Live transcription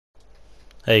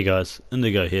Hey guys,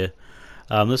 Indigo here.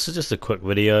 This is just a quick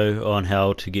video on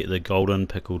how to get the golden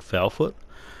pickled fowl foot.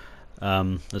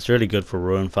 It's really good for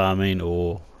ruin farming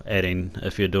or adding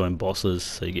if you're doing bosses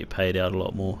so you get paid out a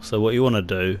lot more. So what you want to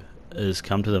do is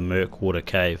come to the Murkwater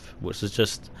cave, which is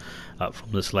just up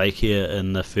from this lake here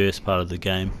in the first part of the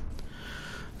game.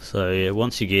 So yeah,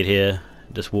 once you get here,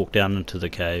 just walk down into the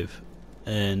cave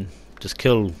and just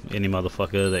kill any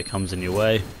motherfucker that comes in your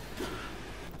way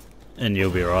and you'll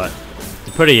be right.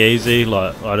 It's pretty easy,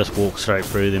 like I just walk straight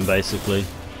through them basically,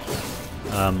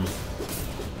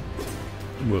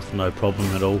 with no problem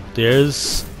at all.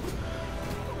 There's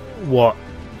what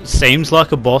seems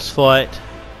like a boss fight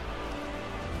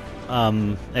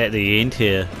at the end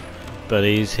here, but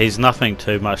he's nothing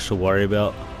too much to worry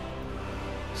about.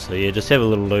 So yeah, just have a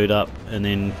little loot up and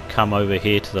then come over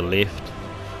here to the left,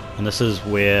 and this is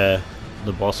where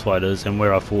the boss fight is and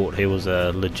where I thought he was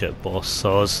a legit boss.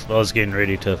 So I was getting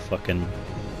ready to fucking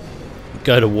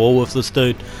go to war with this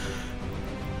dude,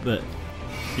 but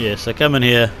yeah, so come in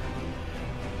here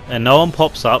and no one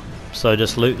pops up, so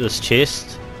just loot this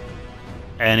chest.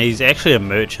 And he's actually a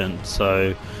merchant,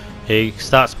 so he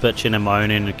starts bitching and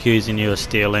moaning, accusing you of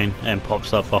stealing, and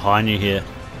pops up behind you here.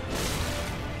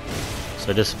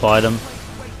 So just fight him,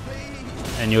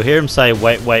 and you'll hear him say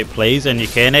wait please, and you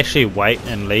can actually wait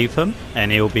and leave him and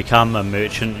he'll become a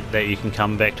merchant that you can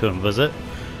come back to and visit.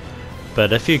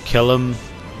 But if you kill him,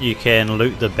 you can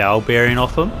loot the bell bearing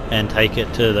off him and take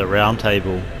it to the round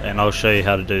table, and I'll show you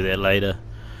how to do that later.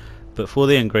 But for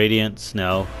the ingredients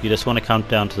now, you just want to come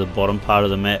down to the bottom part of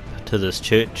the map to this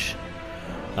church,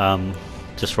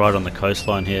 just right on the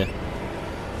coastline here.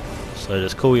 So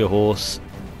just call your horse,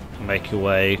 make your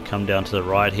way, come down to the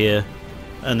right here,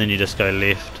 and then you just go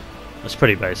left. It's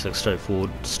pretty basic, straightforward,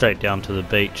 straight down to the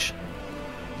beach.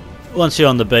 Once you're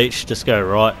on the beach, just go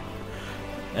right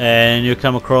and you'll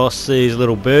come across these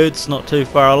little birds not too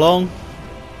far along,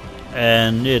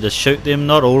 and yeah, just shoot them.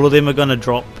 Not all of them are going to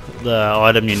drop the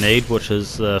item you need, which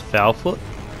is the fowl foot,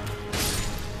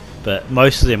 but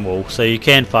most of them will, so you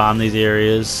can farm these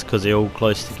areas because they're all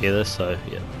close together. So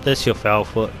yeah, that's your fowl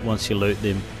foot once you loot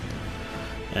them,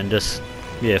 and just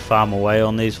yeah, farm away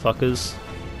on these fuckers.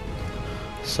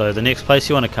 So the next place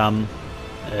you want to come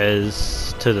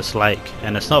is to this lake,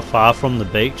 and it's not far from the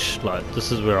beach. Like,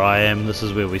 this is where I am, this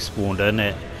is where we spawned in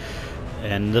at,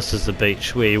 and this is the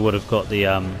beach where you would have got the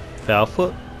fowl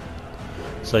foot.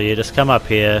 So you just come up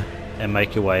here and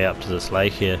make your way up to this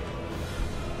lake here.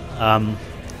 On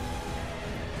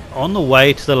the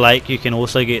way to the lake you can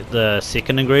also get the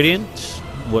second ingredients,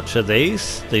 which are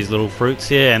these little fruits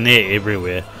here, and they're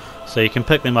everywhere. So you can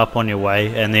pick them up on your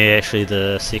way, and they're actually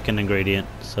the second ingredient.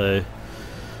 So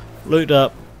loot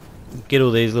up, get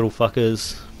all these little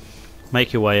fuckers,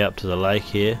 make your way up to the lake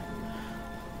here,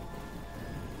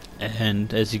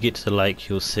 and as you get to the lake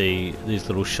you'll see these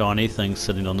little shiny things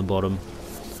sitting on the bottom.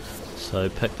 So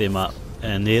pick them up,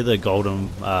 and they're the golden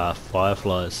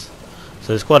fireflies. So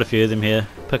there's quite a few of them here,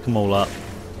 pick them all up,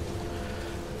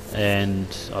 and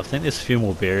I think there's a few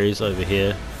more berries over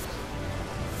here.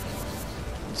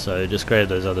 So just grab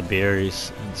those other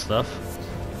berries and stuff,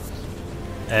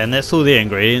 and that's all the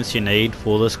ingredients you need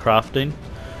for this crafting.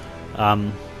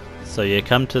 So yeah,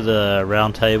 come to the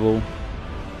round table.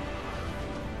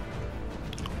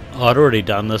 I'd already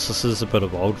done this, this is a bit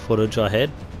of old footage I had,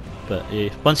 but yeah,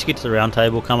 once you get to the round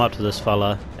table, come up to this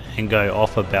fella and go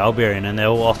offer bow bearing, and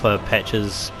they'll offer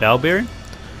patches bow bearing.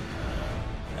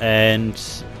 And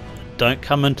don't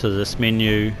come into this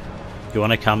menu, you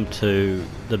want to come to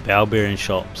the bow bearing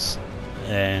shops,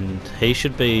 and he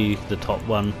should be the top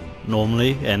one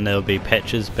normally, and there'll be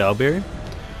patches bow bearing.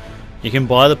 You can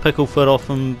buy the pickle foot off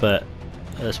him, but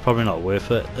it's probably not worth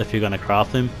it if you're going to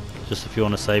craft them, just if you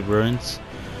want to save runes.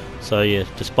 So yeah,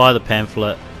 just buy the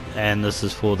pamphlet, and this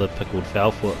is for the pickled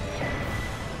fowl foot.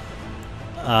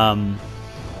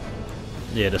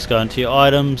 Yeah, just go into your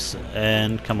items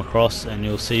and come across, and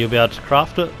you'll see you'll be able to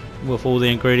craft it with all the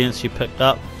ingredients you picked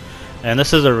up. And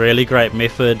this is a really great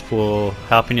method for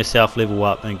helping yourself level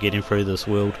up and getting through this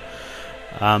world.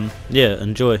 Yeah,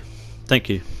 enjoy. Thank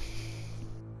you.